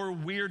or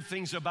weird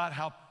things about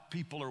how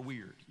people are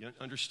weird. You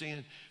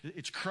understand?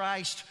 It's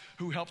Christ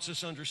who helps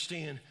us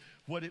understand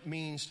what it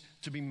means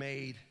to be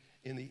made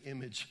in the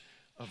image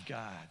of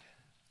God.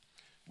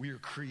 We are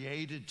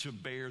created to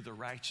bear the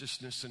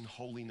righteousness and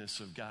holiness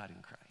of God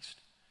in Christ.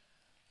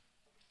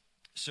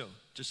 So,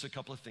 just a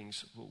couple of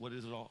things. What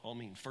does it all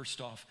mean? First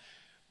off,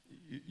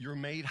 you're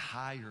made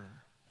higher.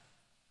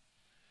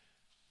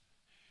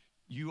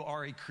 You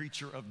are a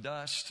creature of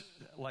dust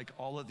like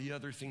all of the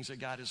other things that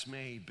God has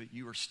made, but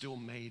you are still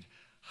made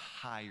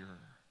higher.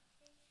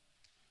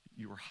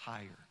 You are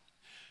higher.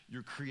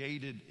 You're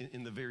created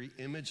in the very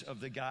image of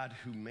the God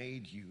who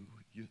made you.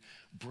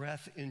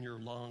 Breath in your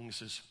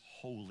lungs is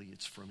holy.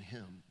 It's from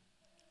Him.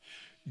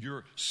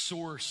 Your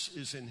source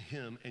is in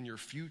Him and your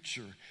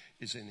future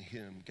is in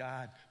Him.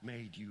 God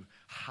made you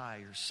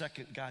higher.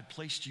 Second, God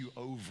placed you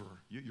over.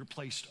 You're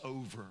placed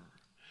over.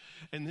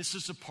 And this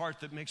is the part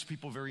that makes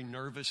people very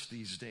nervous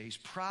these days,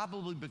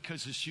 probably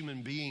because as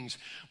human beings,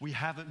 we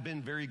haven't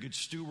been very good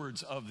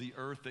stewards of the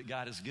earth that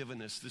God has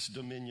given us, this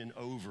dominion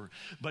over.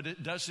 But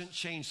it doesn't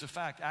change the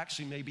fact,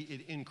 actually, maybe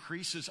it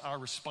increases our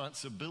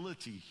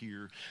responsibility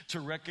here to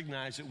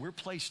recognize that we're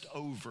placed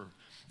over.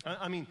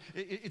 I mean,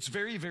 it's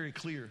very, very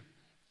clear.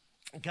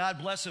 God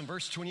bless Him,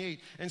 verse 28,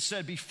 and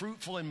said, be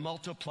fruitful and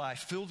multiply,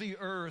 fill the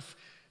earth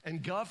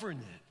and govern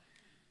it.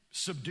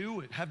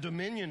 Subdue it, have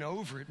dominion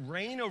over it,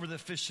 reign over the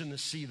fish in the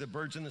sea, the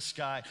birds in the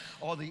sky,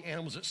 all the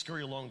animals that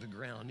scurry along the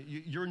ground.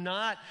 You're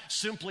not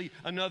simply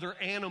another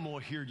animal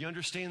here. Do you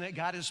understand that?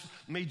 God has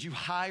made you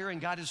higher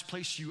and God has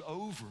placed you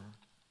over.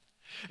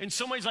 In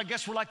some ways, I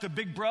guess we're like the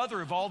big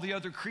brother of all the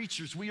other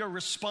creatures. We are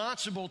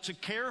responsible to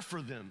care for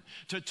them,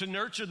 to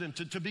nurture them,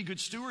 to be good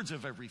stewards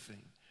of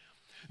everything.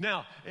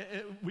 Now,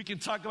 we can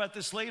talk about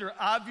this later.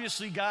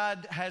 Obviously,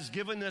 God has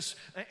given us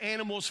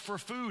animals for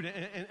food,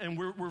 and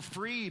we're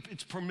free.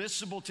 It's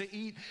permissible to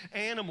eat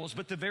animals.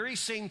 But at the very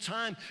same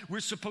time, we're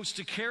supposed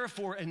to care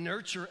for and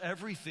nurture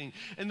everything.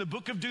 In the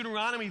book of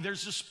Deuteronomy,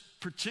 there's this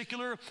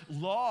particular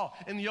law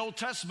in the Old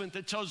Testament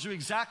that tells you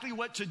exactly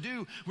what to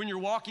do when you're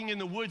walking in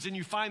the woods and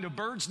you find a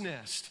bird's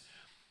nest.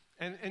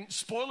 And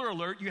spoiler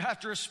alert, you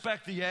have to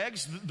respect the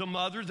eggs, the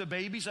mother, the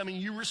babies. I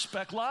mean, you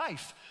respect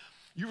life.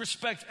 You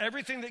respect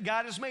everything that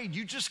God has made.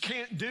 You just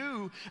can't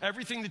do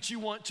everything that you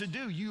want to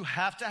do. You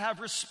have to have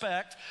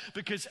respect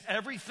because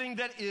everything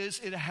that is,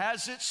 it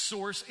has its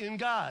source in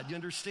God. You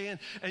understand?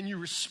 And you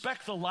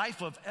respect the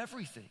life of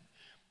everything.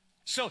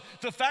 So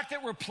the fact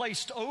that we're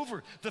placed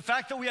over, the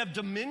fact that we have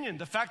dominion,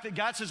 the fact that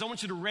God says, I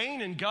want you to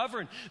reign and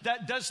govern,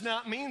 that does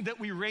not mean that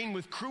we reign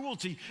with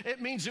cruelty.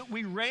 It means that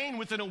we reign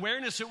with an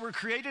awareness that we're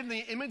created in the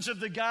image of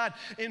the God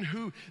in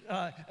who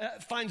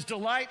finds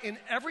delight in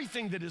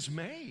everything that is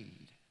made.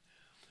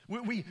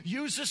 We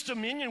use this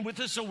dominion with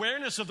this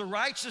awareness of the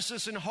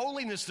righteousness and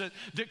holiness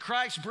that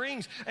Christ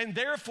brings. And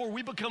therefore,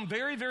 we become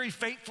very, very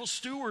faithful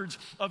stewards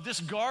of this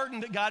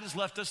garden that God has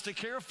left us to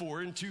care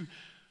for and to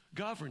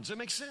govern. Does that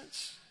make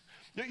sense?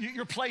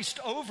 You're placed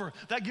over.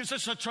 That gives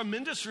us a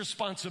tremendous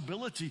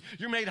responsibility.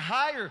 You're made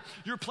higher.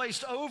 You're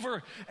placed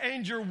over.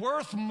 And you're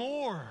worth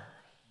more.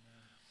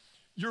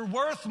 You're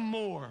worth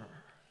more.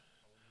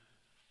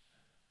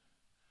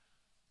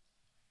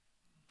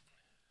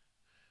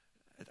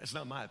 That's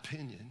not my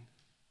opinion.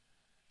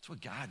 It's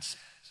what God says.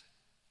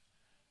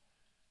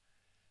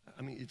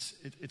 I mean,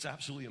 it's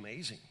absolutely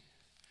amazing.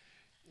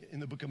 In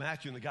the book of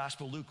Matthew, in the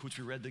Gospel of Luke, which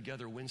we read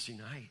together Wednesday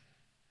night,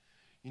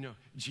 you know,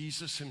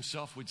 Jesus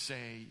himself would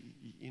say,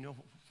 you know,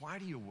 why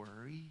do you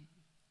worry?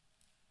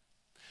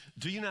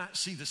 Do you not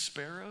see the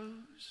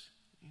sparrows?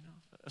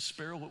 A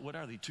sparrow, what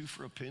are they? 2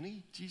 for a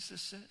penny,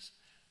 Jesus says.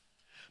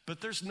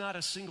 But there's not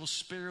a single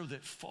sparrow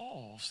that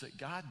falls that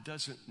God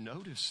doesn't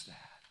notice that.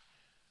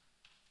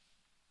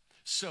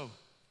 So,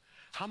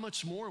 how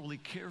much more will he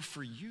care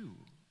for you?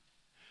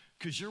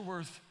 Because you're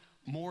worth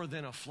more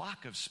than a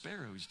flock of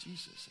sparrows,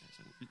 Jesus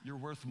says. You're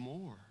worth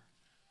more.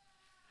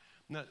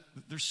 Now,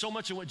 there's so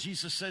much in what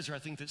Jesus says here I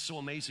think that's so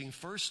amazing.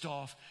 First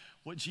off,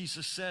 what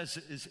Jesus says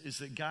is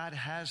that God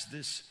has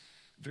this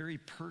very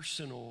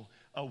personal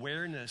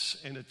awareness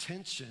and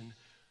attention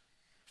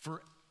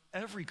for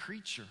every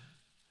creature.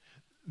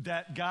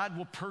 That God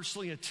will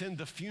personally attend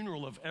the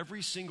funeral of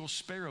every single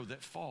sparrow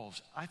that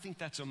falls. I think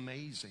that's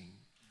amazing.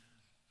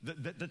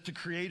 That the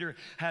Creator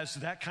has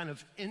that kind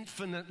of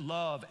infinite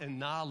love and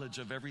knowledge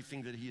of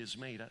everything that he has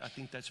made. I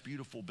think that's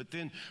beautiful. But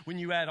then when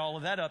you add all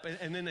of that up,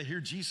 and then to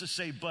hear Jesus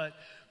say, but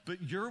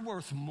you're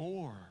worth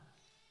more.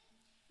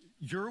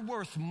 You're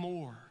worth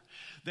more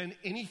than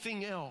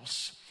anything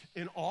else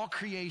in all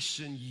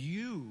creation.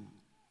 You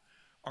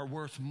are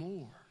worth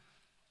more.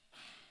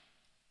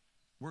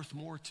 Worth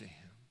more to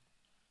him.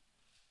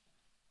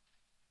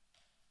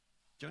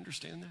 Do you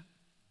understand that?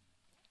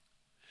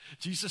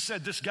 Jesus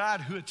said, this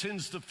God who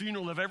attends the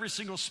funeral of every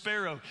single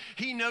sparrow,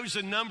 he knows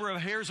the number of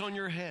hairs on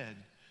your head,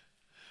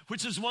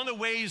 which is one of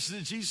the ways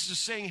that Jesus is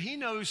saying he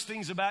knows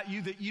things about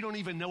you that you don't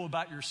even know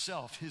about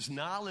yourself. His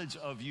knowledge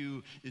of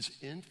you is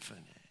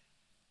infinite.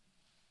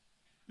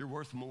 You're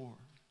worth more.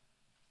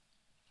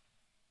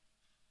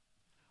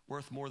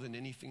 Worth more than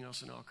anything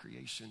else in all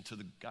creation. To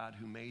the God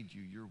who made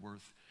you, you're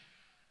worth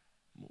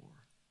more.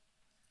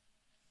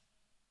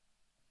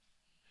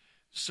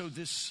 So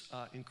this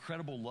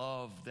incredible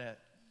love that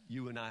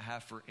you and I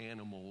have for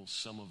animals,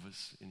 some of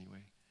us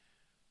anyway,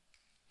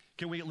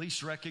 can we at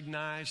least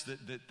recognize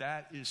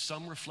that is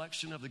some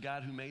reflection of the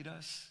God who made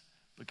us?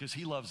 Because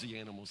he loves the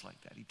animals like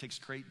that. He takes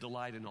great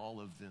delight in all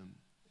of them.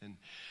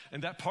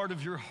 And that part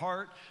of your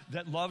heart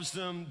that loves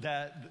them,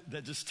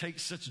 that just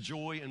takes such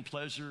joy and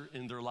pleasure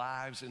in their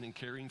lives and in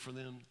caring for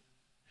them,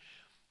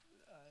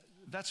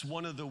 that's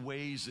one of the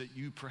ways that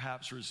you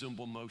perhaps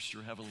resemble most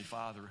your Heavenly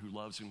Father, who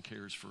loves and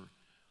cares for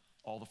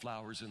all the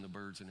flowers and the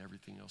birds and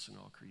everything else in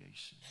all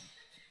creation.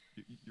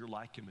 You're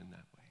like him in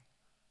that way.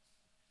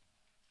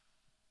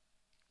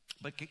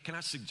 But can I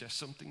suggest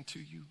something to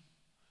you?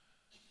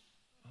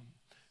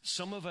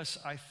 Some of us,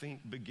 I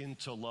think, begin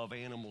to love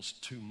animals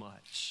too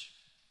much.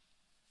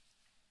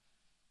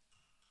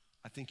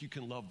 I think you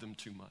can love them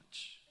too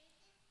much.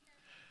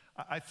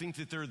 I think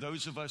that there are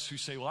those of us who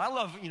say, well, I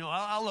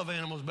love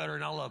animals better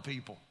than I love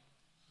people.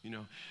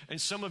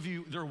 And some of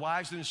you, there are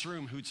wives in this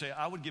room who'd say,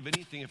 I would give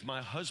anything if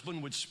my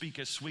husband would speak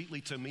as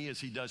sweetly to me as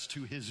he does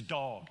to his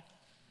dog.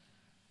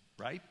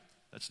 Right?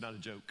 That's not a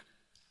joke.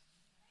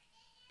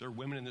 There are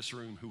women in this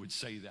room who would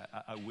say that.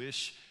 I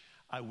wish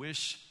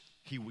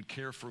he would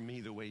care for me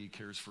the way he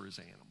cares for his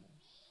animal.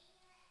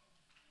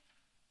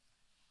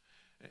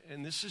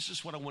 And this is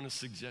just what I want to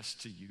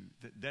suggest to you,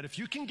 that if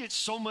you can get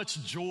so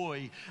much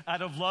joy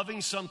out of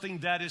loving something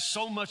that is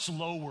so much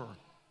lower,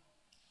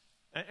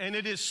 and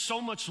it is so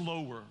much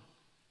lower.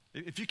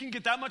 If you can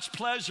get that much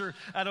pleasure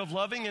out of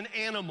loving an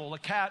animal, a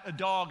cat, a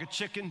dog, a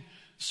chicken.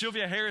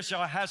 Sylvia Harris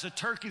has a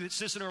turkey that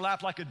sits in her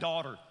lap like a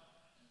daughter.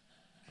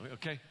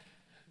 Okay?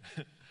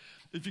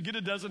 If you get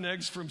a dozen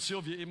eggs from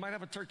Sylvia, it might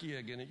have a turkey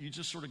egg in it. You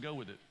just sort of go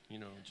with it.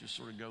 Just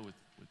sort of go with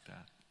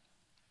that.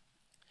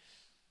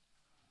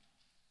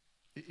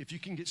 If you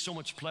can get so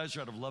much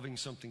pleasure out of loving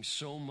something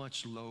so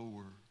much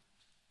lower,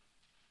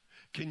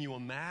 can you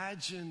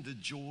imagine the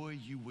joy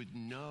you would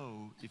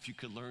know if you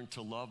could learn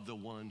to love the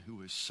one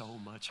who is so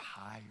much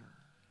higher?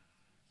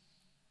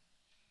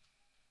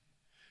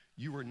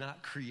 You were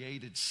not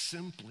created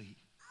simply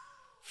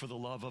for the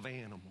love of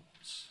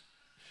animals.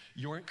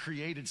 You weren't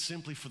created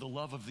simply for the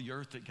love of the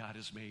earth that God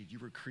has made. You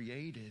were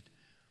created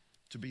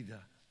to be the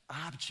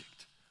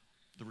object,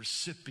 the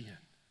recipient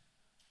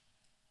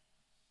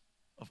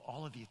of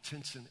all of the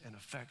attention and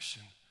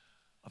affection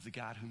of the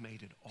God who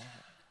made it all.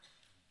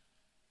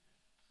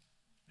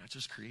 Not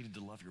just created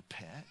to love your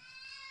pet.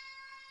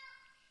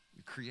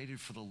 You're created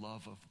for the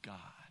love of God.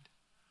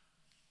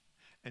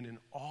 And in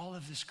all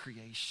of this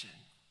creation,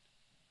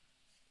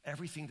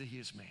 everything that he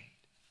has made,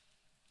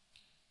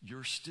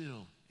 you're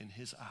still, in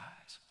his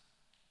eyes,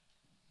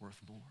 worth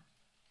more.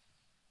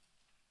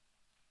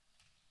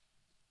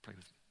 Pray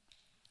with me.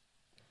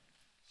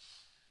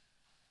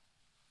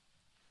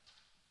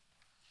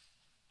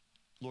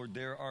 Lord,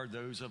 there are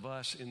those of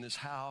us in this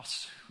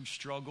house who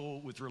struggle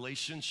with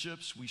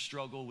relationships. We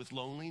struggle with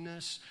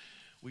loneliness.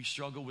 We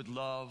struggle with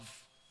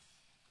love.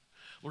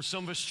 Lord,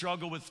 some of us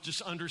struggle with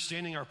just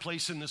understanding our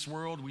place in this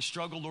world. We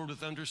struggle, Lord,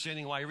 with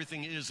understanding why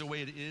everything is the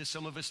way it is.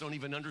 Some of us don't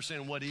even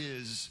understand what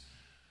is.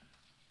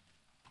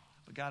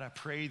 But God, I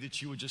pray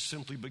that you would just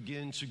simply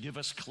begin to give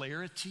us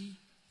clarity.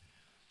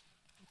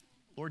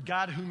 Lord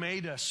God, who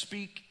made us,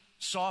 speak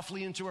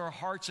softly into our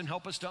hearts and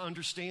help us to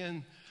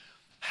understand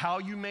how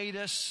you made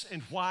us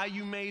and why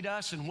you made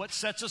us and what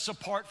sets us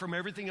apart from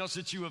everything else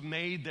that you have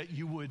made, that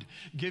you would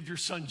give your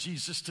son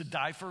Jesus to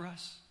die for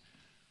us.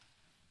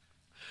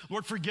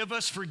 Lord, forgive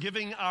us for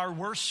giving our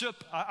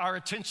worship, our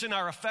attention,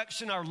 our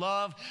affection, our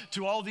love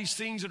to all these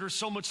things that are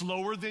so much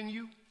lower than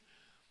you.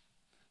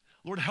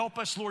 Lord, help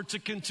us, Lord, to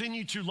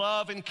continue to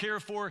love and care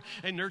for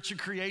and nurture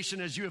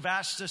creation as you have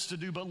asked us to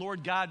do. But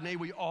Lord God, may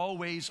we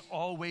always,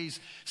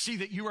 always see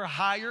that you are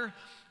higher,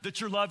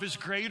 that your love is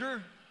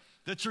greater,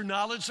 that your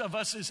knowledge of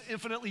us is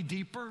infinitely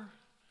deeper.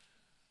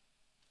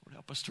 Lord,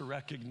 help us to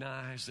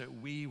recognize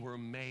that we were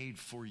made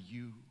for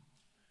you,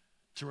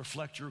 to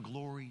reflect your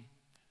glory,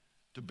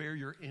 to bear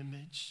your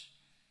image,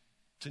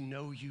 to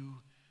know you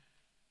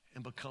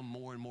and become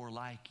more and more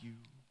like you.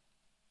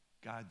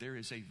 God, there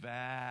is a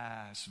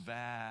vast,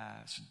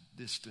 vast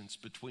distance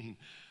between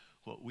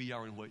what we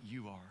are and what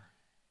you are.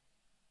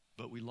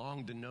 But we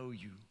long to know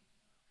you.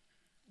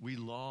 We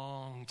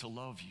long to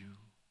love you.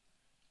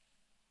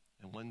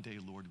 And one day,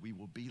 Lord, we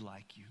will be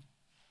like you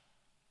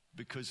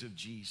because of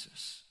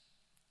Jesus,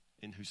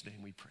 in whose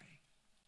name we pray.